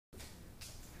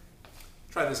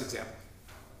Try this example.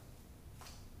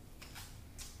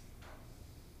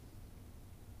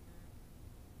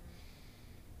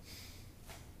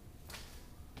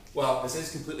 Well, this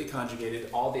is completely conjugated.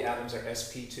 All the atoms are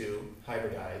sp2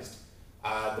 hybridized.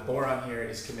 The boron here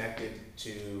is connected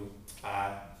to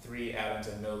 3 atoms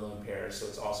and no lone pairs, so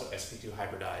it's also sp2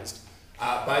 hybridized.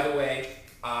 By the way,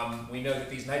 we know that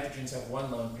these nitrogens have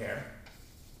 1 lone pair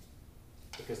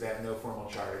because they have no formal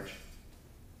charge.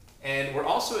 And we're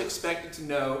also expected to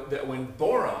know that when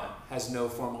boron has no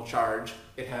formal charge,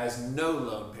 it has no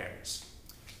lone pairs.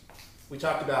 We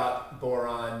talked about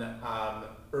boron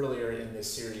earlier in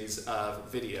this series of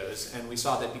videos, and we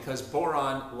saw that because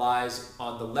boron lies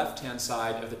on the left-hand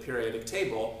side of the periodic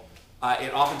table,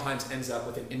 it oftentimes ends up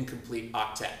with an incomplete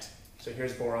octet. So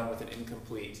here's boron with an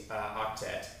incomplete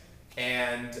octet.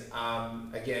 And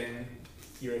again,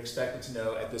 you're expected to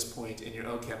know at this point in your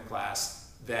OChem class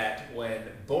that when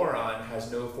boron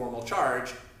has no formal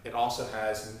charge, it also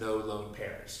has no lone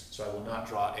pairs. So I will not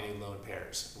draw any lone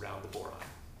pairs around the boron.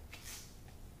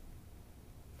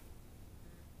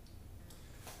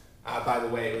 By the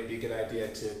way, it would be a good idea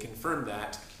to confirm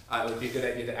that. It would be a good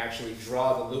idea to actually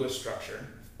draw the Lewis structure,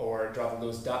 or draw the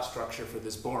Lewis dot structure for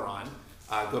this boron.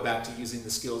 Go back to using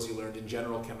the skills you learned in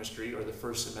general chemistry or the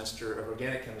first semester of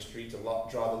organic chemistry to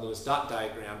draw the Lewis dot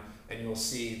diagram, and you'll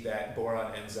see that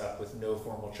boron ends up with no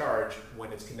formal charge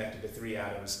when it's connected to 3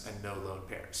 atoms and no lone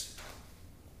pairs.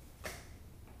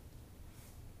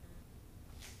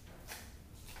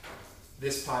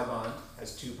 This pi bond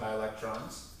has 2 pi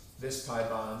electrons. This pi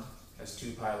bond has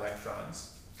 2 pi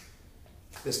electrons.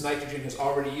 This nitrogen has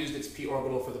already used its p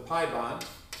orbital for the pi bond,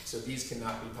 so these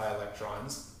cannot be pi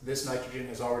electrons. This nitrogen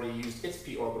has already used its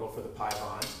p orbital for the pi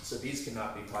bond, so these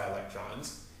cannot be pi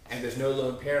electrons. And there's no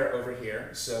lone pair over here,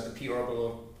 so the p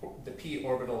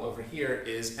orbital over here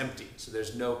is empty. So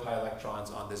there's no pi electrons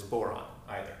on this boron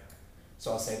either.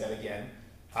 So I'll say that again.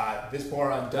 This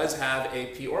boron does have a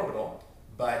p orbital,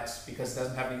 but because it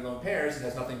doesn't have any lone pairs, it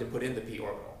has nothing to put in the p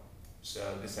orbital.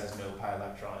 So this has no pi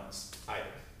electrons either.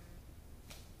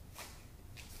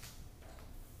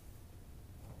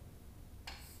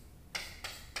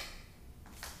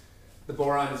 The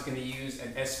boron is going to use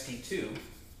an sp2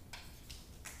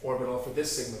 orbital for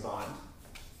this sigma bond,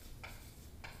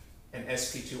 an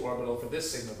sp2 orbital for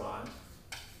this sigma bond,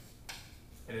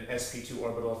 and an sp2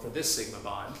 orbital for this sigma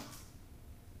bond.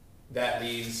 That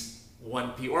leaves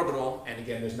 1 p orbital, and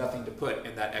again, there's nothing to put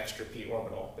in that extra p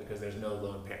orbital because there's no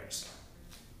lone pairs.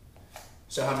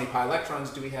 So how many pi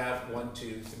electrons do we have? 1,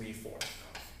 2, 3, 4.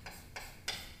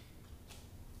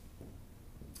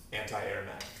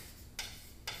 Anti-aromatic.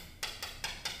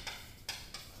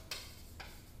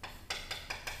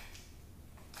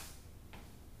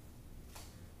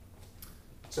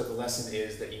 So the lesson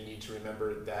is that you need to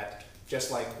remember that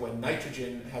just like when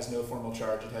nitrogen has no formal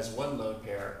charge, it has 1 lone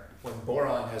pair. When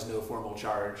boron has no formal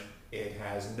charge, it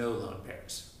has no lone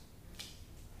pairs.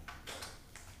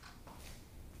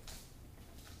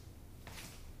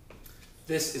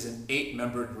 This is an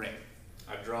 8-membered ring.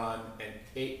 I've drawn an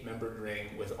 8-membered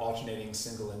ring with alternating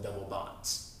single and double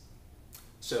bonds.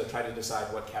 So try to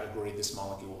decide what category this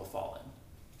molecule will fall in.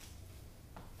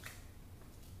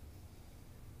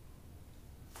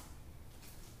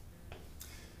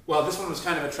 Well, this one was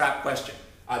kind of a trap question.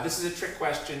 This is a trick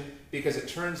question because it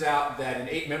turns out that an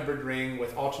 8-membered ring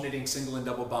with alternating single and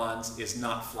double bonds is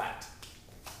not flat.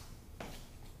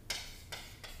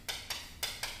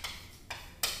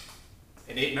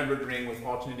 An 8-membered ring with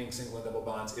alternating single and double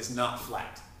bonds is not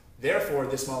flat. Therefore,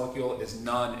 this molecule is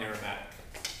non-aromatic.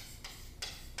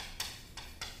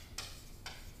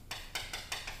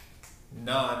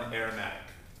 Non-aromatic.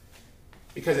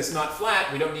 Because it's not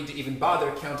flat, we don't need to even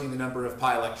bother counting the number of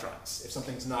pi electrons. If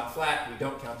something's not flat, we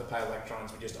don't count the pi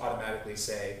electrons, we just automatically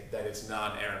say that it's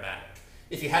non-aromatic.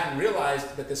 If you hadn't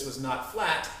realized that this was not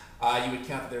flat, you would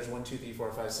count that there's 1, 2, 3,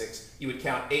 4, 5, 6. You would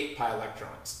count 8 pi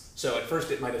electrons. So at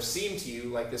first it might have seemed to you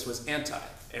like this was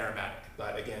anti-aromatic,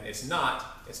 but again, it's not.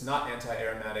 It's not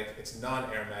anti-aromatic, it's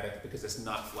non-aromatic because it's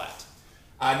not flat.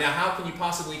 Now how can you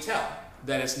possibly tell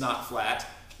that it's not flat?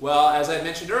 Well, as I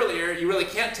mentioned earlier, you really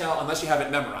can't tell unless you have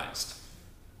it memorized.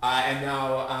 And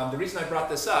now the reason I brought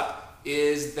this up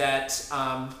is that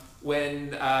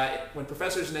when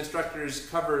professors and instructors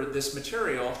cover this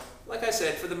material, like I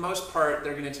said, for the most part,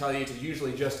 they're going to tell you to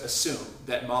usually just assume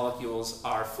that molecules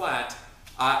are flat.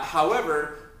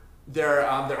 However, there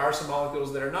are some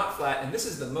molecules that are not flat, and this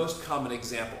is the most common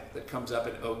example that comes up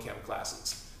in OChem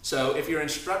classes. So if your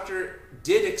instructor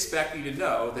did expect you to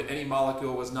know that any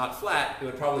molecule was not flat, it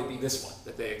would probably be this one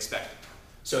that they expected.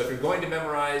 So if you're going to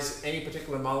memorize any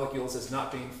particular molecules as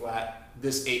not being flat,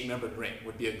 this 8-membered ring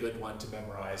would be a good one to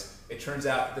memorize. It turns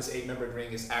out that this 8-membered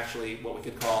ring is actually what we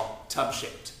could call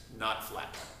tub-shaped, not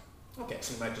flat. Okay,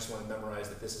 so you might just want to memorize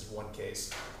that this is one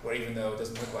case where even though it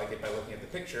doesn't look like it by looking at the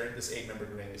picture, this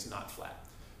 8-membered ring is not flat.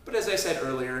 But as I said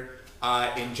earlier,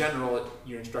 in general,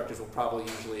 your instructors will probably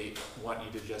usually want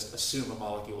you to just assume a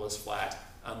molecule is flat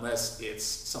unless it's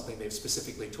something they've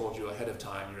specifically told you ahead of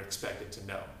time you're expected to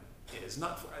know. It is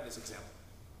not flat. This example.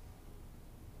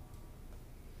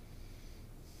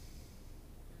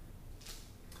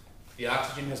 The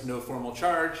oxygen has no formal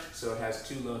charge, so it has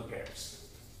 2 lone pairs.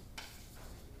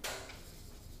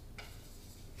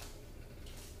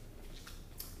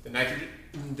 The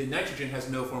nitrogen has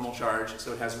no formal charge,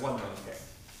 so it has 1 lone pair.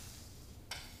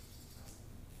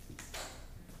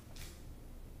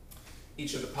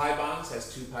 Each of the pi bonds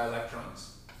has 2 pi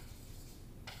electrons.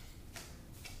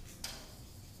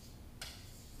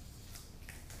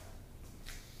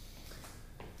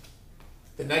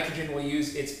 The nitrogen will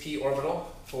use its p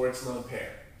orbital for its lone pair,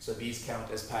 so these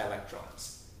count as pi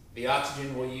electrons. The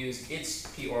oxygen will use its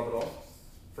p orbital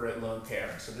for its lone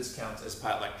pair, so this counts as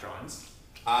pi electrons.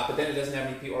 But then it doesn't have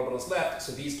any p orbitals left,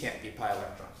 so these can't be pi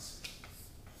electrons.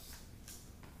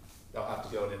 They'll have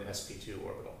to go in an sp2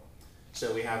 orbital.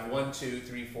 So we have 1, 2,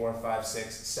 3, 4, 5,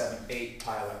 6, 7, 8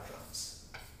 pi electrons.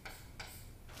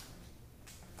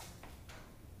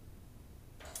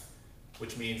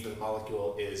 Which means the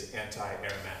molecule is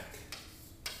anti-aromatic.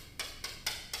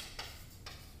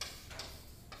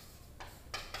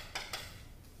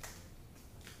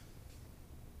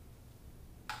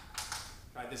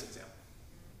 Try this example.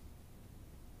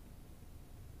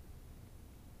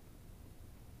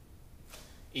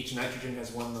 Each nitrogen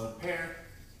has 1 lone pair.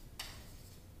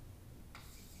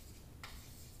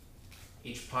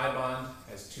 Each pi bond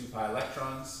has 2 pi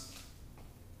electrons.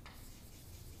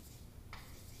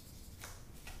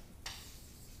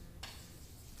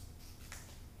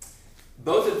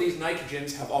 Both of these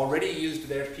nitrogens have already used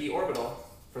their p orbital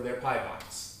for their pi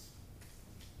bonds.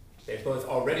 They've both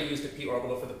already used a p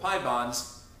orbital for the pi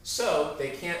bonds, so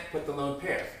they can't put the lone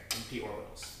pair in p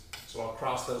orbitals. So I'll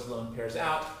cross those lone pairs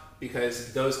out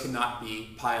because those cannot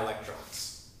be pi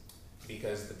electrons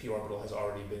because the p orbital has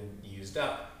already been used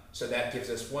up. So that gives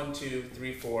us 1, 2,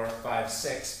 3, 4, 5,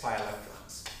 6 pi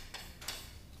electrons.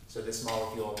 So this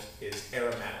molecule is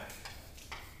aromatic.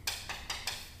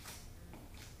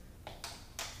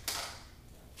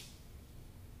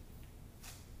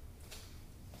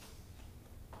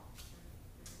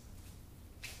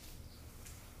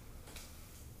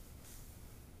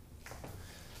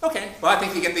 Okay, well I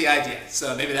think you get the idea.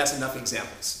 So maybe that's enough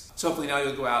examples. So hopefully now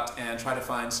you'll go out and try to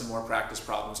find some more practice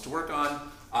problems to work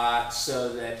on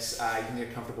so that you can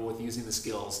get comfortable with using the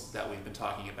skills that we've been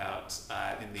talking about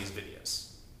in these videos.